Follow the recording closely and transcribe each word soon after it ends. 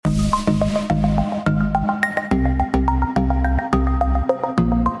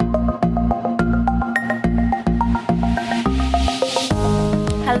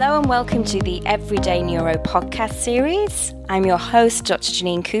welcome to the Everyday Neuro podcast series. I'm your host, Dr.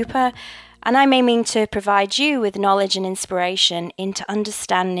 Janine Cooper, and I'm aiming to provide you with knowledge and inspiration into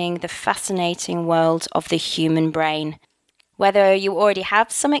understanding the fascinating world of the human brain. Whether you already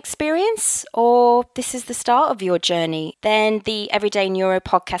have some experience or this is the start of your journey, then the Everyday Neuro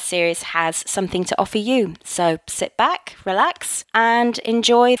podcast series has something to offer you. So sit back, relax, and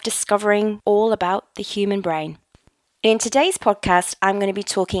enjoy discovering all about the human brain. In today's podcast, I'm going to be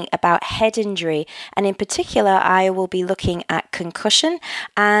talking about head injury, and in particular, I will be looking at concussion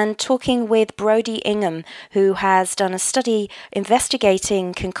and talking with Brodie Ingham, who has done a study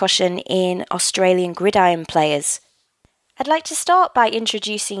investigating concussion in Australian gridiron players. I'd like to start by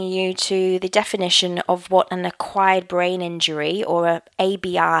introducing you to the definition of what an acquired brain injury, or a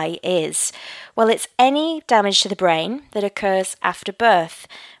ABI, is. Well, it's any damage to the brain that occurs after birth,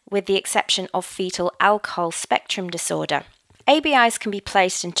 with the exception of fetal alcohol spectrum disorder. ABIs can be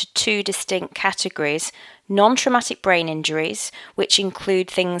placed into two distinct categories: non-traumatic brain injuries, which include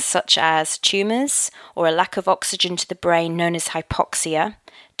things such as tumours or a lack of oxygen to the brain known as hypoxia,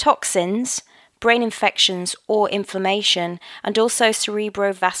 toxins, brain infections or inflammation, and also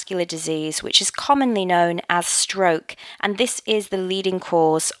cerebrovascular disease, which is commonly known as stroke, and this is the leading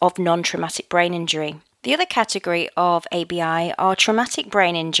cause of non-traumatic brain injury. The other category of ABI are traumatic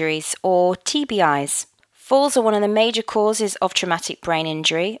brain injuries, or TBIs. Falls are one of the major causes of traumatic brain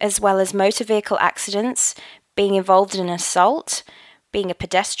injury, as well as motor vehicle accidents, being involved in an assault, being a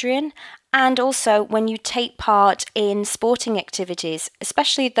pedestrian, and also when you take part in sporting activities,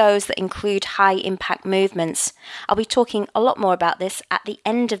 especially those that include high-impact movements. I'll be talking a lot more about this at the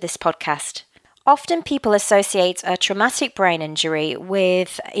end of this podcast. Often people associate a traumatic brain injury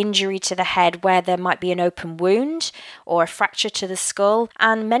with injury to the head where there might be an open wound or a fracture to the skull,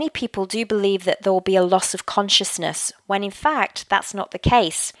 and many people do believe that there will be a loss of consciousness, when in fact that's not the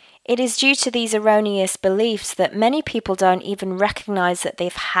case. It is due to these erroneous beliefs that many people don't even recognize that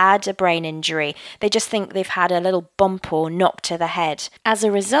they've had a brain injury. They just think they've had a little bump or knock to the head. As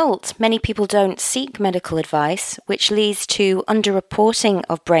a result, many people don't seek medical advice, which leads to underreporting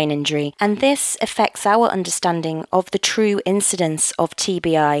of brain injury, and this affects our understanding of the true incidence of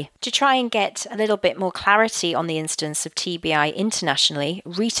TBI. To try and get a little bit more clarity on the incidence of TBI internationally,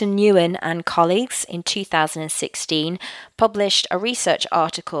 Rita Nguyen and colleagues in 2016 published a research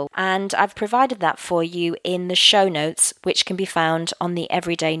article, and I've provided that for you in the show notes, which can be found on the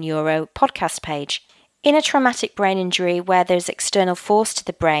Everyday Neuro podcast page. In a traumatic brain injury where there's external force to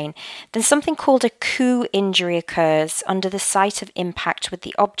the brain, then something called a coup injury occurs under the site of impact with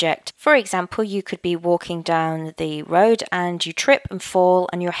the object. For example, you could be walking down the road and you trip and fall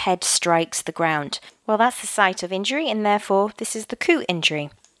and your head strikes the ground. Well, that's the site of injury, and therefore this is the coup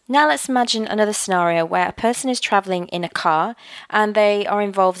injury. Now let's imagine another scenario where a person is travelling in a car and they are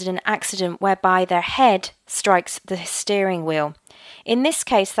involved in an accident whereby their head strikes the steering wheel. In this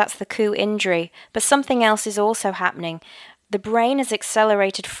case, that's the coup injury, but something else is also happening. The brain is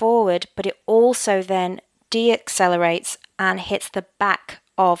accelerated forward, but it also then deaccelerates and hits the back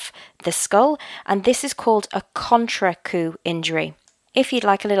of the skull, and this is called a contra-coup injury. If you'd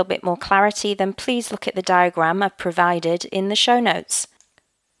like a little bit more clarity, then please look at the diagram I've provided in the show notes.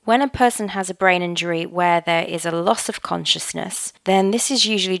 When a person has a brain injury where there is a loss of consciousness, then this is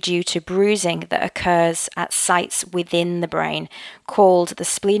usually due to bruising that occurs at sites within the brain, called the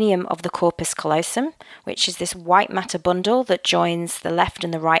splenium of the corpus callosum, which is this white matter bundle that joins the left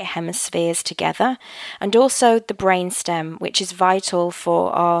and the right hemispheres together, and also the brainstem, which is vital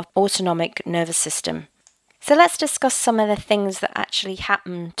for our autonomic nervous system. So let's discuss some of the things that actually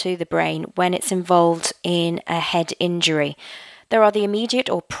happen to the brain when it's involved in a head injury. There are the immediate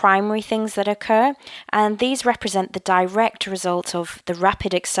or primary things that occur, and these represent the direct result of the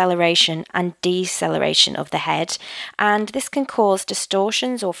rapid acceleration and deceleration of the head, and this can cause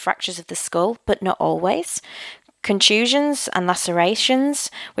distortions or fractures of the skull, but not always. Contusions and lacerations,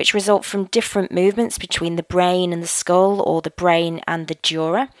 which result from different movements between the brain and the skull, or the brain and the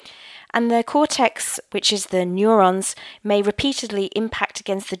dura. And the cortex, which is the neurons, may repeatedly impact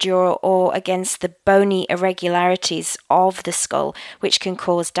against the dura or against the bony irregularities of the skull, which can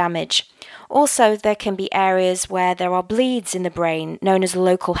cause damage. Also, there can be areas where there are bleeds in the brain, known as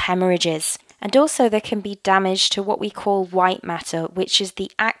local hemorrhages. And also there can be damage to what we call white matter, which is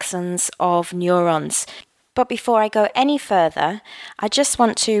the axons of neurons. But before I go any further, I just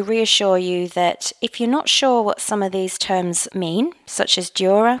want to reassure you that if you're not sure what some of these terms mean, such as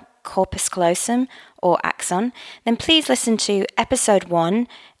dura, corpus callosum, or axon, then please listen to episode 1,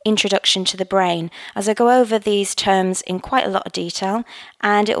 Introduction to the Brain, as I go over these terms in quite a lot of detail,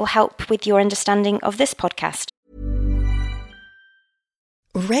 and it will help with your understanding of this podcast.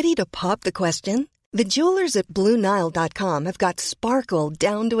 Ready to pop the question? The jewelers at BlueNile.com have got sparkle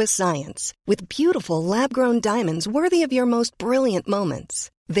down to a science with beautiful lab-grown diamonds worthy of your most brilliant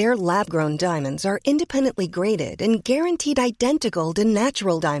moments. Their lab-grown diamonds are independently graded and guaranteed identical to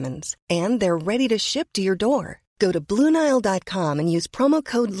natural diamonds, and they're ready to ship to your door. Go to BlueNile.com and use promo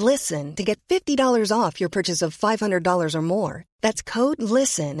code LISTEN to get $50 off your purchase of $500 or more. That's code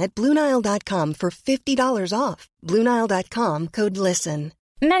LISTEN at BlueNile.com for $50 off. BlueNile.com, code LISTEN.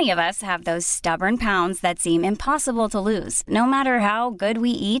 Many of us have those stubborn pounds that seem impossible to lose, no matter how good we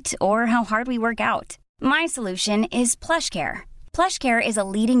eat or how hard we work out. My solution is PlushCare. PlushCare is a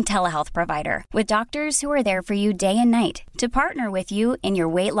leading telehealth provider with doctors who are there for you day and night to partner with you in your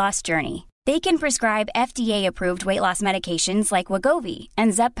weight loss journey. They can prescribe FDA-approved weight loss medications like Wegovy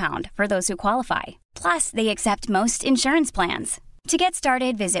and Zepbound for those who qualify. Plus, they accept most insurance plans. To get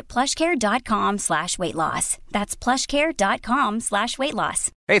started, visit plushcare.com/weightloss. That's plushcare.com/weightloss.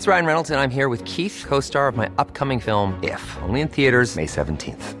 Hey, it's Ryan Reynolds, and I'm here with Keith, co-star of my upcoming film, If, only in theaters May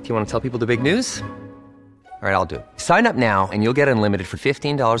 17th. Do you want to tell people the big news? All right, I'll do it. Sign up now and you'll get unlimited for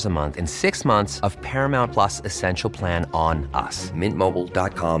 $15 a month and 6 months of Paramount Plus Essential Plan on us.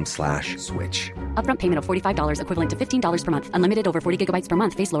 MintMobile.com/switch. Upfront payment of $45 equivalent to $15 per month. Unlimited over 40 gigabytes per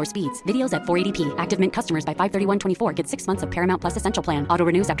month. Face lower speeds. Videos at 480p. Active Mint customers by 531.24 get 6 months of Paramount Plus Essential Plan. Auto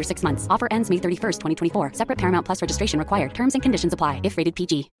renews after 6 months. Offer ends May 31st, 2024. Separate Paramount Plus registration required. Terms and conditions apply if rated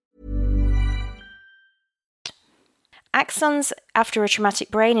PG. Axons after a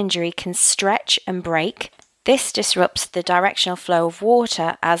traumatic brain injury can stretch and break. This disrupts the directional flow of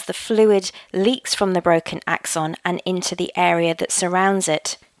water as the fluid leaks from the broken axon and into the area that surrounds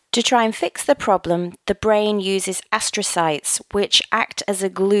it. To try and fix the problem, the brain uses astrocytes, which act as a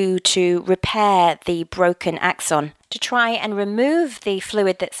glue to repair the broken axon. To try and remove the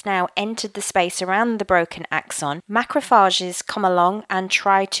fluid that's now entered the space around the broken axon, macrophages come along and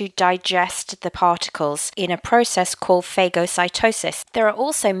try to digest the particles in a process called phagocytosis. There are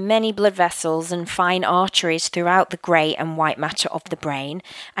also many blood vessels and fine arteries throughout the grey and white matter of the brain,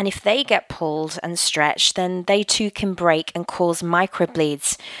 and if they get pulled and stretched, then they too can break and cause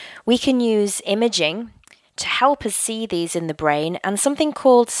microbleeds. We can use imaging to help us see these in the brain, and something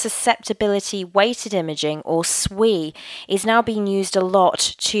called susceptibility weighted imaging, or SWE, is now being used a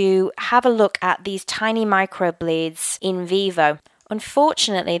lot to have a look at these tiny microbleeds in vivo.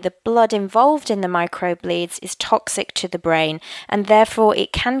 Unfortunately, the blood involved in the microbleeds is toxic to the brain, and therefore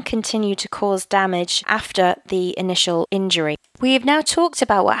it can continue to cause damage after the initial injury. We have now talked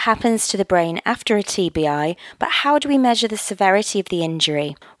about what happens to the brain after a TBI, but how do we measure the severity of the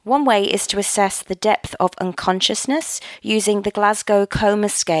injury? One way is to assess the depth of unconsciousness using the Glasgow Coma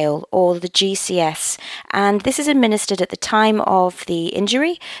Scale, or the GCS, and this is administered at the time of the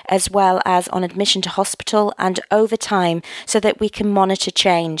injury as well as on admission to hospital and over time so that we can monitor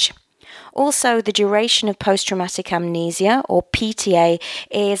change. Also, the duration of post-traumatic amnesia, or PTA,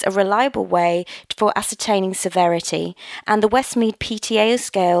 is a reliable way for ascertaining severity, and the Westmead PTA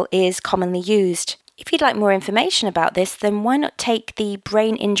scale is commonly used. If you'd like more information about this, then why not take the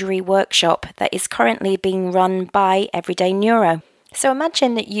brain injury workshop that is currently being run by Everyday Neuro? So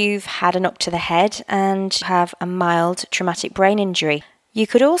imagine that you've had a knock to the head and have a mild traumatic brain injury. You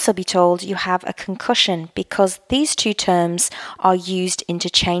could also be told you have a concussion because these two terms are used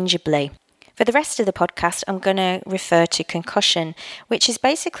interchangeably. For the rest of the podcast, I'm going to refer to concussion, which is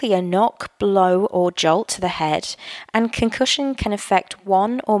basically a knock, blow, or jolt to the head, and concussion can affect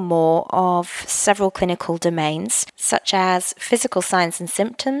one or more of several clinical domains, such as physical signs and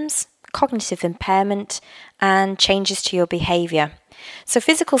symptoms, cognitive impairment, and changes to your behaviour. So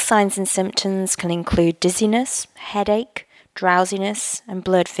physical signs and symptoms can include dizziness, headache, drowsiness, and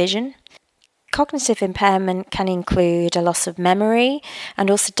blurred vision. Cognitive impairment can include a loss of memory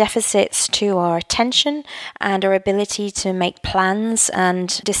and also deficits to our attention and our ability to make plans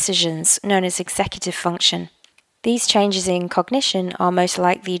and decisions, known as executive function. These changes in cognition are most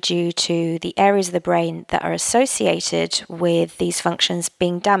likely due to the areas of the brain that are associated with these functions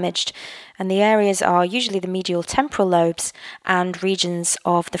being damaged, and the areas are usually the medial temporal lobes and regions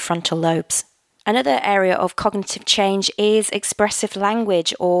of the frontal lobes. Another area of cognitive change is expressive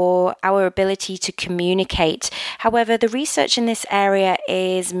language, or our ability to communicate. However, the research in this area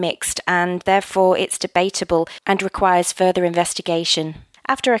is mixed, and therefore it's debatable and requires further investigation.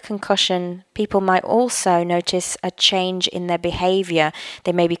 After a concussion, people might also notice a change in their behavior.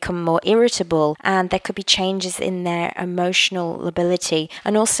 They may become more irritable, and there could be changes in their emotional ability.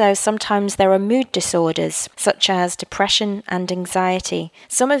 And also sometimes there are mood disorders, such as depression and anxiety.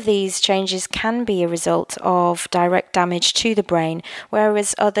 Some of these changes can be a result of direct damage to the brain,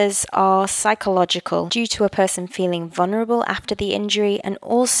 whereas others are psychological, due to a person feeling vulnerable after the injury, and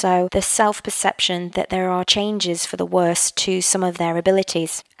also the self-perception that there are changes for the worse to some of their abilities.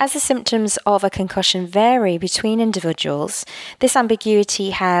 As the symptoms of a concussion vary between individuals, this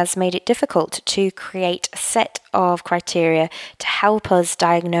ambiguity has made it difficult to create a set of criteria to help us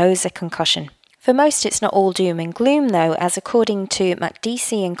diagnose a concussion. For most, it's not all doom and gloom though, as according to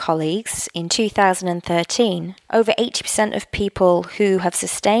Makdisi and colleagues in 2013, over 80% of people who have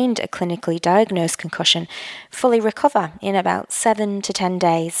sustained a clinically diagnosed concussion fully recover in about 7 to 10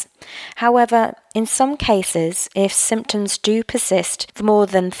 days. However, in some cases, if symptoms do persist for more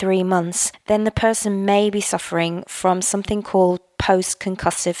than 3 months, then the person may be suffering from something called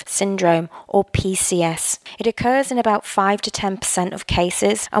post-concussive syndrome, or PCS. It occurs in about 5 to 10% of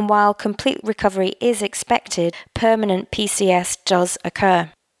cases, and while complete recovery is expected, permanent PCS does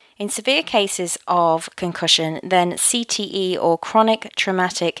occur. In severe cases of concussion, then CTE, or chronic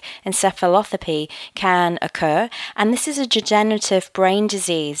traumatic encephalopathy, can occur, and this is a degenerative brain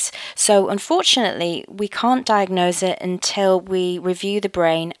disease. So unfortunately, we can't diagnose it until we review the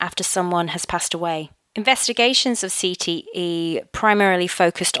brain after someone has passed away. Investigations of CTE primarily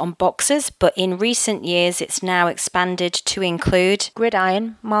focused on boxers, but in recent years it's now expanded to include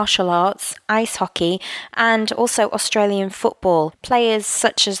gridiron, martial arts, ice hockey, and also Australian football. Players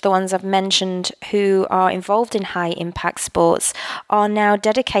such as the ones I've mentioned who are involved in high-impact sports are now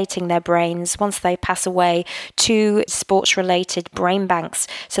dedicating their brains, once they pass away, to sports-related brain banks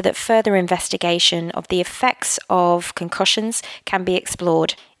so that further investigation of the effects of concussions can be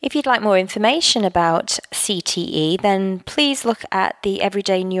explored. If you'd like more information about CTE, then please look at the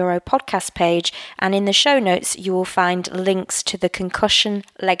Everyday Neuro podcast page, and in the show notes you will find links to the Concussion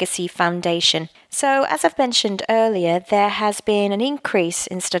Legacy Foundation. So, as I've mentioned earlier, there has been an increase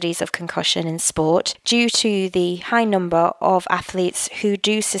in studies of concussion in sport due to the high number of athletes who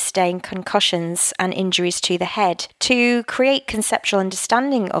do sustain concussions and injuries to the head. To create conceptual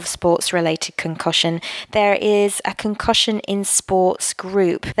understanding of sports-related concussion, there is a Concussion in Sports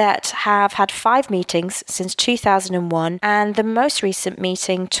group that have had 5 meetings since 2001, and the most recent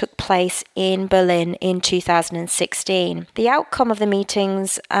meeting took place in Berlin in 2016. The outcome of the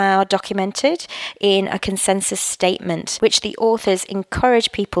meetings are documented in a consensus statement, which the authors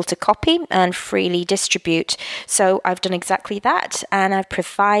encourage people to copy and freely distribute. So I've done exactly that, and I've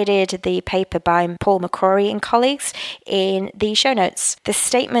provided the paper by Paul McCrory and colleagues in the show notes. The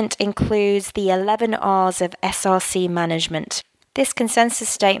statement includes the 11 R's of SRC management. This consensus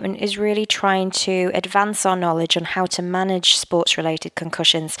statement is really trying to advance our knowledge on how to manage sports-related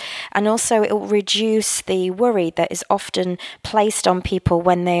concussions, and also it will reduce the worry that is often placed on people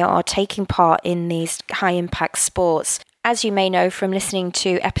when they are taking part in these high-impact sports. As you may know from listening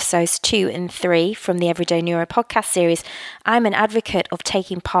to episodes 2 and 3 from the Everyday Neuro podcast series, I'm an advocate of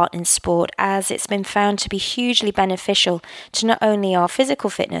taking part in sport, as it's been found to be hugely beneficial to not only our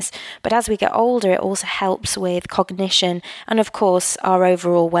physical fitness, but as we get older, it also helps with cognition and, of course, our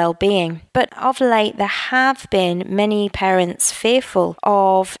overall well-being. But of late, there have been many parents fearful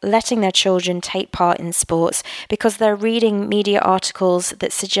of letting their children take part in sports because they're reading media articles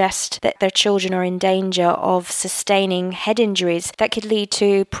that suggest that their children are in danger of sustaining head injuries that could lead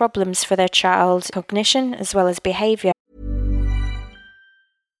to problems for their child's cognition as well as behavior.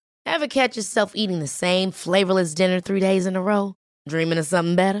 Ever catch yourself eating the same flavorless dinner 3 days in a row? Dreaming of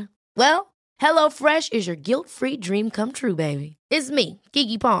something better? Well, HelloFresh is your guilt-free dream come true, baby. It's me,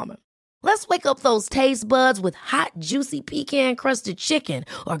 Keke Palmer. Let's wake up those taste buds with hot, juicy pecan-crusted chicken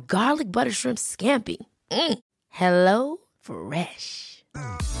or garlic butter shrimp scampi. Hello Fresh.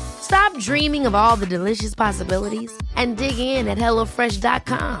 Stop dreaming of all the delicious possibilities and dig in at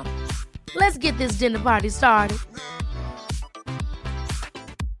HelloFresh.com. Let's get this dinner party started.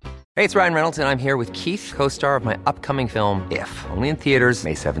 Hey, it's Ryan Reynolds, and I'm here with Keith, co-star of my upcoming film, If, only in theaters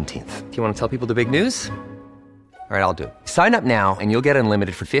May 17th. Do you want to tell people the big news? All right, I'll do it. Sign up now and you'll get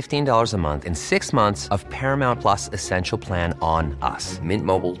unlimited for $15 a month and 6 months of Paramount Plus Essential Plan on us.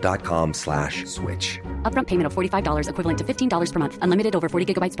 MintMobile.com/switch. Upfront payment of $45 equivalent to $15 per month. Unlimited over 40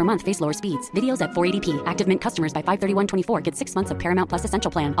 gigabytes per month. Face lower speeds. Videos at 480p. Active Mint customers by 531.24 get 6 months of Paramount Plus Essential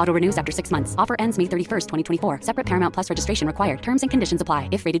Plan. Auto renews after 6 months. Offer ends May 31st, 2024. Separate Paramount Plus registration required. Terms and conditions apply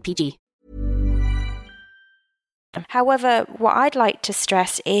if rated PG. However, what I'd like to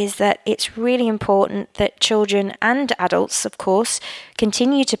stress is that it's really important that children and adults, of course,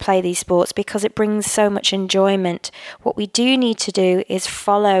 continue to play these sports because it brings so much enjoyment. What we do need to do is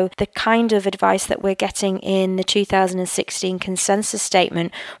follow the kind of advice that we're getting in the 2016 consensus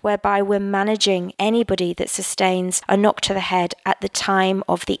statement, whereby we're managing anybody that sustains a knock to the head at the time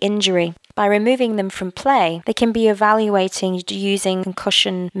of the injury. By removing them from play, they can be evaluating using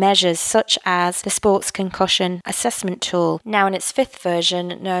concussion measures such as the Sports Concussion Assessment Tool, now in its 5th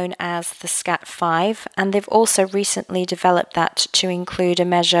version known as the SCAT-5, and they've also recently developed that to include a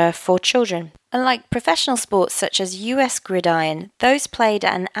measure for children. Unlike professional sports such as US Gridiron, those played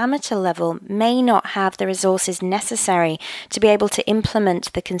at an amateur level may not have the resources necessary to be able to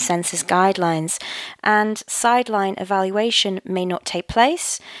implement the consensus guidelines, and sideline evaluation may not take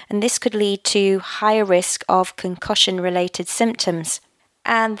place, and this could lead to higher risk of concussion-related symptoms.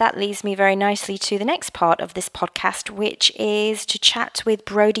 And that leads me very nicely to the next part of this podcast, which is to chat with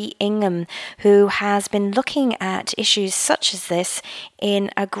Brodie Ingham, who has been looking at issues such as this in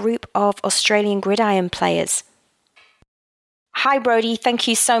a group of Australian gridiron players. Hi Brodie, thank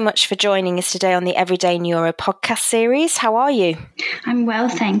you so much for joining us today on the Everyday Neuro podcast series. How are you? I'm well,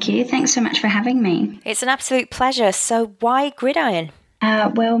 thank you. Thanks so much for having me. It's an absolute pleasure. So why gridiron?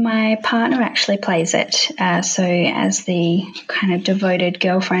 Well, my partner actually plays it. So as the kind of devoted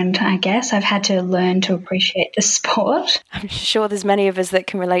girlfriend, I guess, I've had to learn to appreciate the sport. I'm sure there's many of us that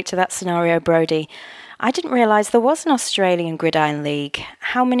can relate to that scenario, Brodie. I didn't realise there was an Australian Gridiron League.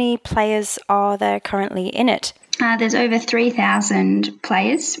 How many players are there currently in it? There's over 3,000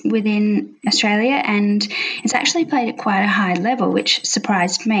 players within Australia, and it's actually played at quite a high level, which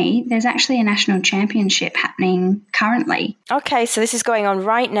surprised me. There's actually a national championship happening currently. Okay, so this is going on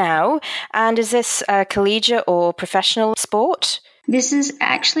right now. And is this a collegiate or professional sport? This is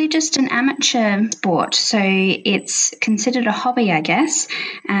actually just an amateur sport, so it's considered a hobby, I guess,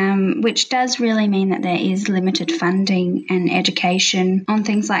 which does really mean that there is limited funding and education on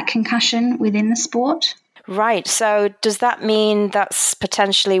things like concussion within the sport. Right, so does that mean that's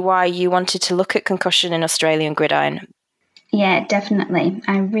potentially why you wanted to look at concussion in Australian gridiron? Yeah, definitely.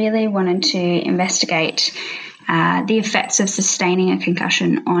 I really wanted to investigate the effects of sustaining a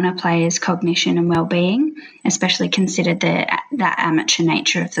concussion on a player's cognition and well-being, especially considered that amateur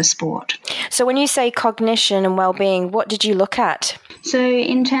nature of the sport. So when you say cognition and well-being, what did you look at? So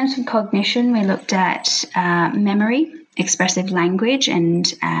in terms of cognition, we looked at memory, expressive language,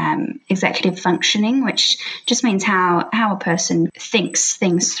 and executive functioning, which just means how a person thinks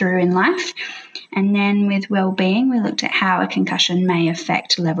things through in life. And then with well-being, we looked at how a concussion may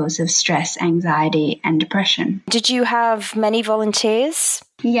affect levels of stress, anxiety, and depression. Did you have many volunteers?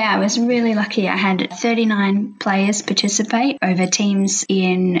 Yeah, I was really lucky. I had 39 players participate over teams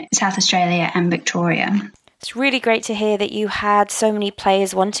in South Australia and Victoria. It's really great to hear that you had so many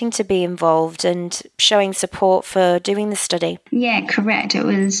players wanting to be involved and showing support for doing the study. Yeah, correct. It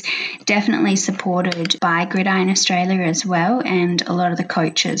was definitely supported by Gridiron Australia as well, and a lot of the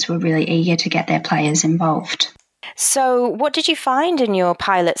coaches were really eager to get their players involved. So what did you find in your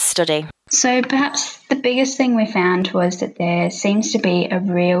pilot study? So perhaps the biggest thing we found was that there seems to be a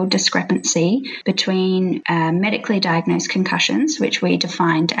real discrepancy between medically diagnosed concussions, which we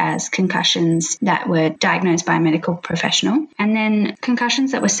defined as concussions that were diagnosed by a medical professional, and then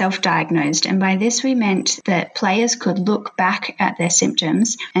concussions that were self-diagnosed. And by this we meant that players could look back at their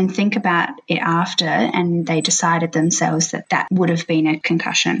symptoms and think about it after, and they decided themselves that that would have been a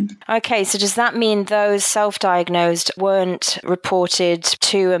concussion. Okay, so does that mean those self-diagnosed weren't reported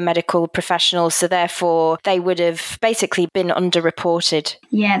to a medical professional, so therefore they would have basically been underreported?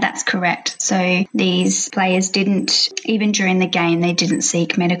 Yeah, that's correct. So these players didn't, even during the game, they didn't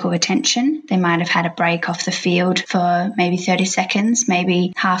seek medical attention. They might have had a break off the field for maybe 30 seconds,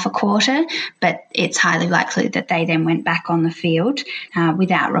 maybe half a quarter, but it's highly likely that they then went back on the field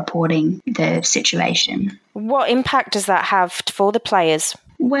without reporting the situation. What impact does that have for the players?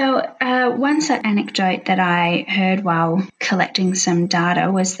 Well, one such anecdote that I heard while collecting some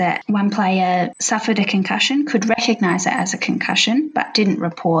data was that one player suffered a concussion, could recognise it as a concussion, but didn't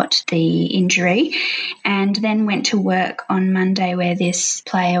report the injury, and then went to work on Monday where this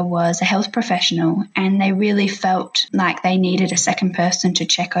player was a health professional, and they really felt like they needed a second person to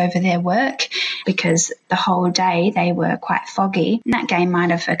check over their work because the whole day they were quite foggy. And that game might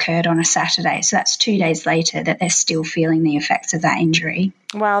have occurred on a Saturday, so that's 2 days later that they're still feeling the effects of that injury.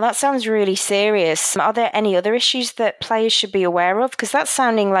 Wow, that sounds really serious. Are there any other issues that players should be aware of? Because that's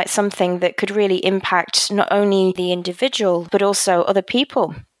sounding like something that could really impact not only the individual, but also other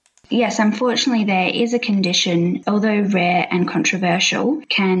people. Yes, unfortunately, there is a condition, although rare and controversial,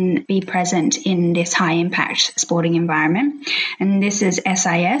 can be present in this high-impact sporting environment. And this is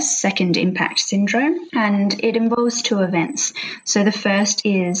SIS, Second Impact Syndrome, and it involves two events. So the first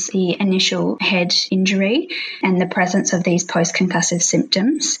is the initial head injury and the presence of these post-concussive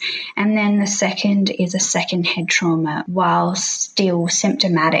symptoms. And then the second is a second head trauma while still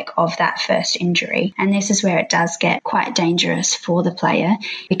symptomatic of that first injury. And this is where it does get quite dangerous for the player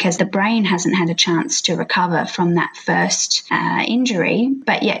because the brain hasn't had a chance to recover from that first injury,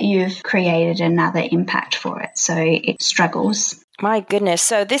 but yet you've created another impact for it. So it struggles. My goodness.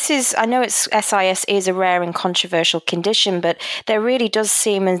 So this is, I know SIS is a rare and controversial condition, but there really does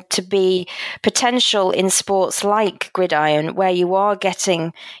seem to be potential in sports like gridiron where you are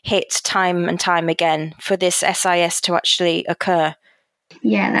getting hit time and time again for this SIS to actually occur.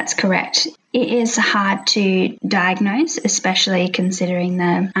 Yeah, that's correct. It is hard to diagnose, especially considering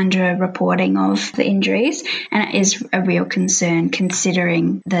the underreporting of the injuries, and it is a real concern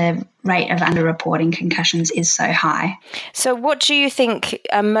considering the rate of underreporting concussions is so high. So what do you think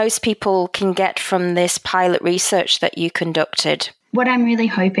most people can get from this pilot research that you conducted? What I'm really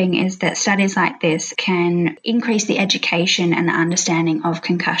hoping is that studies like this can increase the education and the understanding of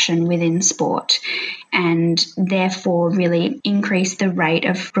concussion within sport and therefore really increase the rate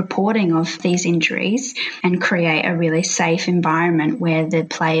of reporting of these injuries and create a really safe environment where the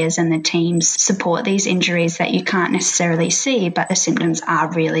players and the teams support these injuries that you can't necessarily see, but the symptoms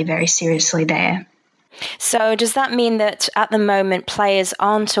are really very seriously there. So does that mean that at the moment players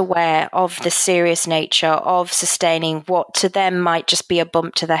aren't aware of the serious nature of sustaining what to them might just be a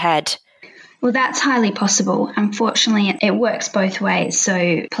bump to the head? Well, that's highly possible. Unfortunately, it works both ways.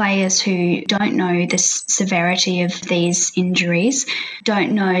 So players who don't know the severity of these injuries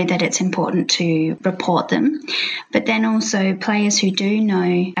don't know that it's important to report them. But then also players who do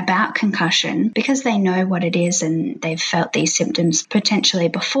know about concussion, because they know what it is and they've felt these symptoms potentially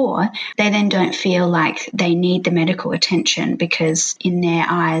before, they then don't feel like they need the medical attention because in their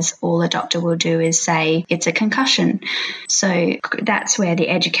eyes, all a doctor will do is say it's a concussion. So that's where the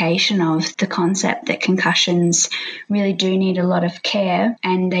education of the concept that concussions really do need a lot of care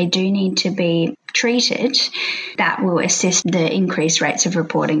and they do need to be treated, that will assist the increased rates of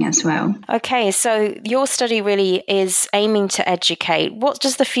reporting as well. Okay, so your study really is aiming to educate. What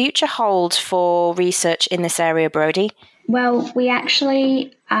does the future hold for research in this area, Brodie? Well, we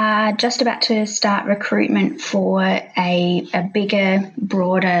actually are just about to start recruitment for a bigger,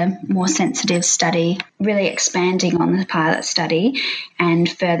 broader, more sensitive study, really expanding on the pilot study and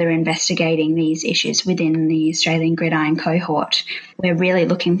further investigating these issues within the Australian gridiron cohort. We're really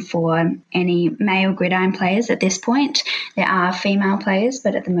looking for any male gridiron players at this point. There are female players,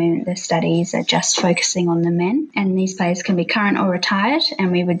 but at the moment the studies are just focusing on the men, and these players can be current or retired,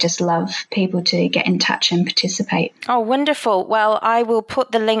 and we would just love people to get in touch and participate. Oh, wonderful. Well, I will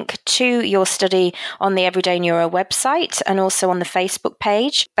put the link to your study on the Everyday Neuro website and also on the Facebook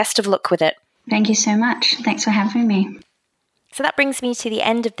page. Best of luck with it. Thank you so much. Thanks for having me. So that brings me to the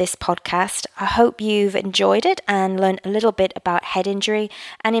end of this podcast. I hope you've enjoyed it and learned a little bit about head injury.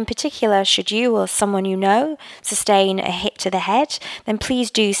 And in particular, should you or someone you know sustain a hit to the head, then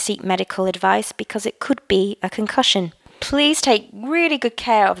please do seek medical advice because it could be a concussion. Please take really good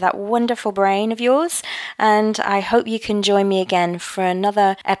care of that wonderful brain of yours, and I hope you can join me again for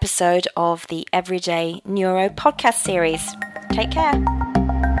another episode of the Everyday Neuro podcast series. Take care.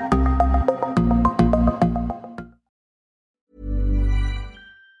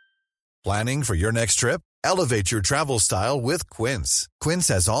 Planning for your next trip? Elevate your travel style with Quince. Quince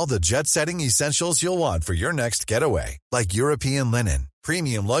has all the jet-setting essentials you'll want for your next getaway, like European linen,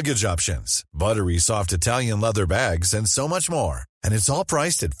 premium luggage options, buttery soft Italian leather bags, and so much more. And it's all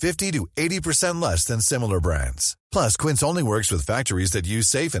priced at 50 to 80% less than similar brands. Plus, Quince only works with factories that use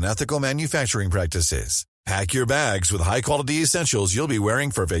safe and ethical manufacturing practices. Pack your bags with high-quality essentials you'll be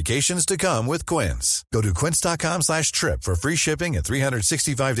wearing for vacations to come with Quince. Go to quince.com/trip for free shipping and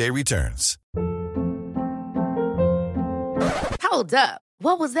 365-day returns. Hold up.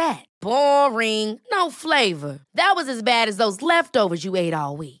 What was that? Boring. No flavor. That was as bad as those leftovers you ate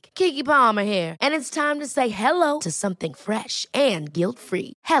all week. Keke Palmer here, and it's time to say hello to something fresh and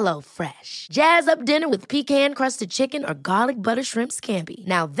guilt-free. HelloFresh. Jazz up dinner with pecan-crusted chicken or garlic butter shrimp scampi.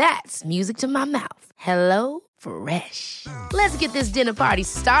 Now that's music to my mouth. HelloFresh. Let's get this dinner party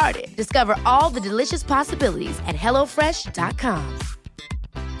started. Discover all the delicious possibilities at HelloFresh.com.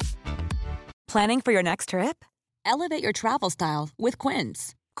 Planning for your next trip? Elevate your travel style with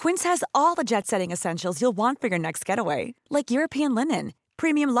Quince. Quince has all the jet-setting essentials you'll want for your next getaway, like European linen,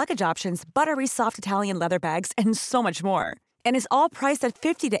 premium luggage options, buttery soft Italian leather bags, and so much more. And is all priced at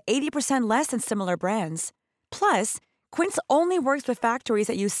 50 to 80% less than similar brands. Plus, Quince only works with factories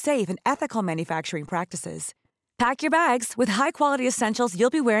that use safe and ethical manufacturing practices. Pack your bags with high-quality essentials you'll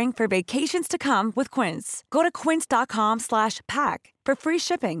be wearing for vacations to come with Quince. Go to quince.com/pack for free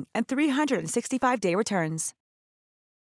shipping and 365-day returns.